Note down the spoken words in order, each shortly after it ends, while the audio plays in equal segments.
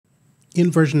In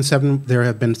version 7, there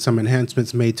have been some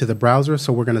enhancements made to the browser,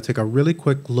 so we're going to take a really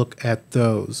quick look at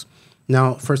those.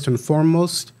 Now, first and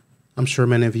foremost, I'm sure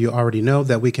many of you already know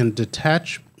that we can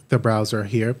detach the browser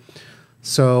here.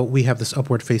 So we have this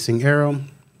upward facing arrow.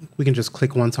 We can just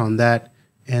click once on that,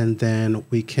 and then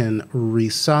we can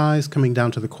resize. Coming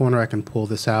down to the corner, I can pull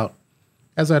this out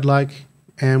as I'd like,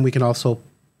 and we can also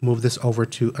move this over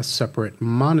to a separate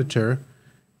monitor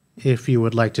if you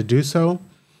would like to do so.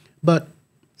 But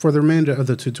for the remainder of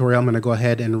the tutorial, I'm going to go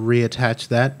ahead and reattach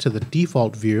that to the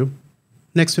default view.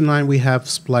 Next in line, we have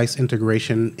splice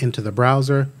integration into the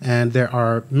browser, and there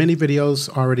are many videos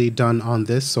already done on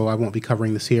this, so I won't be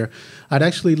covering this here. I'd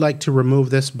actually like to remove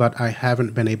this, but I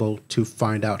haven't been able to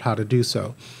find out how to do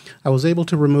so. I was able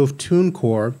to remove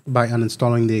TuneCore by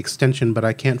uninstalling the extension, but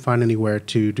I can't find anywhere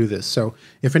to do this. So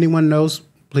if anyone knows,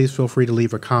 please feel free to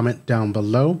leave a comment down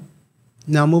below.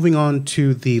 Now moving on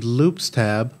to the Loops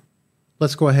tab,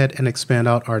 let's go ahead and expand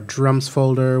out our drums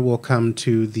folder. We'll come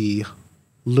to the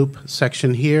loop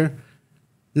section here.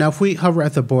 Now if we hover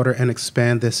at the border and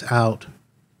expand this out,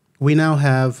 we now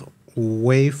have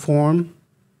waveform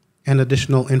and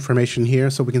additional information here.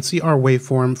 So we can see our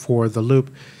waveform for the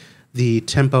loop, the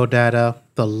tempo data,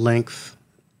 the length,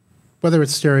 whether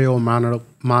it's stereo or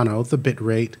mono, the bit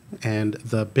rate, and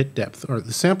the bit depth, or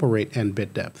the sample rate and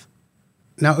bit depth.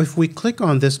 Now, if we click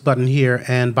on this button here,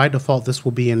 and by default this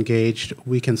will be engaged,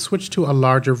 we can switch to a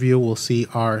larger view. We'll see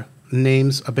our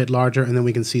names a bit larger, and then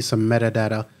we can see some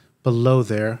metadata below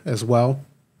there as well.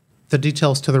 The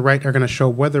details to the right are going to show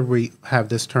whether we have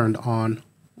this turned on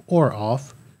or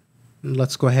off.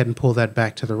 Let's go ahead and pull that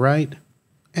back to the right.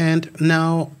 And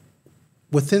now,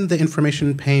 within the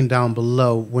information pane down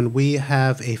below, when we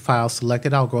have a file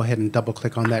selected, I'll go ahead and double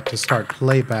click on that to start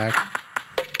playback.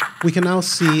 We can now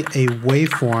see a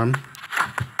waveform,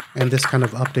 and this kind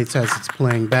of updates as it's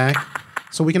playing back.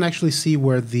 So we can actually see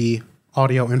where the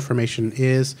audio information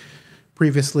is.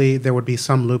 Previously, there would be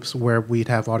some loops where we'd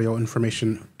have audio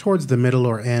information towards the middle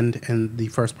or end, and the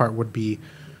first part would be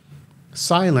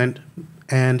silent.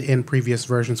 And in previous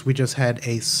versions, we just had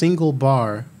a single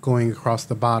bar going across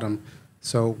the bottom.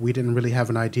 So we didn't really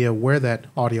have an idea where that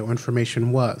audio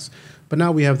information was. But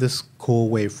now we have this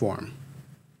cool waveform.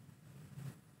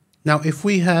 Now, if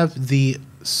we have the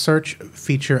search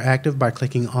feature active by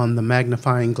clicking on the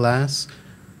magnifying glass,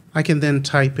 I can then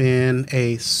type in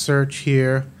a search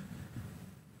here.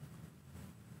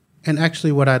 And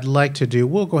actually what I'd like to do,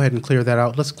 we'll go ahead and clear that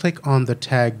out. Let's click on the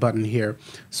tag button here.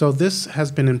 So this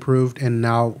has been improved and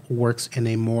now works in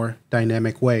a more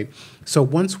dynamic way. So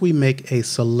once we make a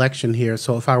selection here,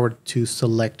 so if I were to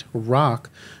select rock,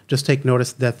 just take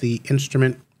notice that the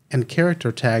instrument and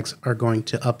character tags are going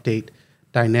to update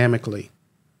dynamically.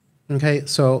 Okay,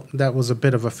 so that was a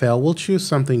bit of a fail. We'll choose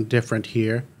something different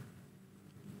here.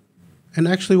 And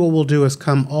actually what we'll do is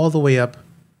come all the way up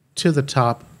to the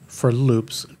top for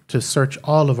loops to search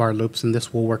all of our loops, and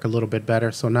this will work a little bit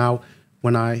better. So now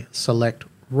when I select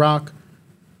rock,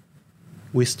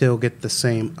 we still get the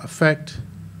same effect,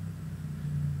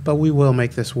 but we will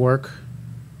make this work.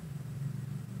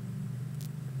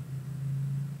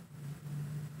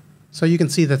 So you can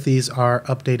see that these are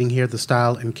updating here, the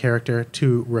style and character,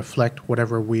 to reflect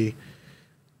whatever we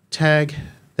tag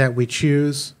that we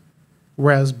choose.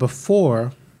 Whereas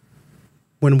before,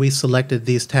 when we selected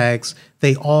these tags,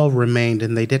 they all remained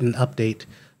and they didn't update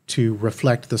to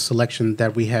reflect the selection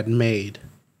that we had made.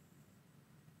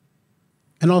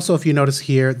 And also, if you notice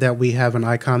here that we have an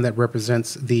icon that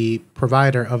represents the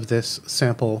provider of this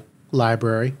sample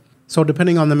library. So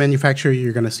depending on the manufacturer,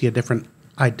 you're going to see a different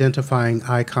identifying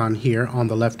icon here on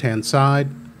the left-hand side.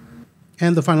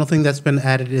 And the final thing that's been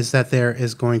added is that there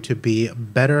is going to be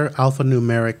better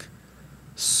alphanumeric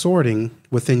sorting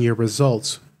within your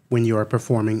results when you are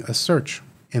performing a search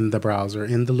in the browser,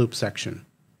 in the loop section.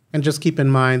 And just keep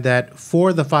in mind that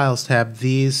for the Files tab,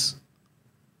 this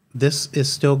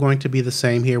is still going to be the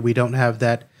same here. We don't have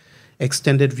that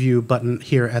extended view button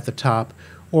here at the top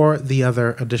or the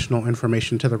other additional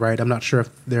information to the right. I'm not sure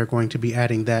if they're going to be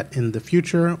adding that in the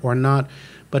future or not,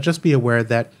 but just be aware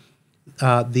that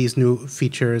these new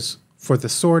features for the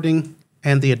sorting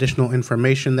and the additional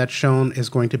information that's shown is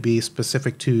going to be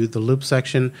specific to the loop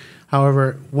section.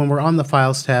 However, when we're on the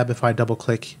Files tab, if I double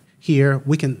click here,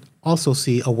 we can also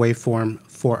see a waveform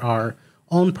for our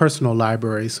own personal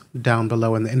libraries down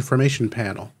below in the information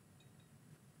panel.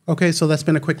 Okay, so that's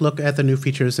been a quick look at the new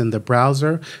features in the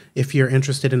browser. If you're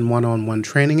interested in one-on-one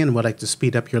training and would like to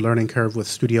speed up your learning curve with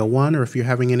Studio One, or if you're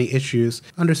having any issues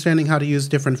understanding how to use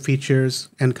different features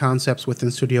and concepts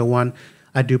within Studio One,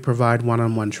 I do provide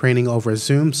one-on-one training over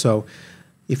Zoom. So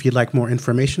If you'd like more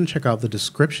information, check out the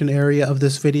description area of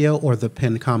this video or the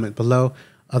pinned comment below.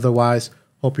 Otherwise,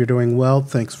 hope you're doing well.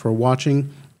 Thanks for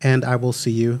watching, and I will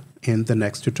see you in the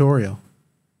next tutorial.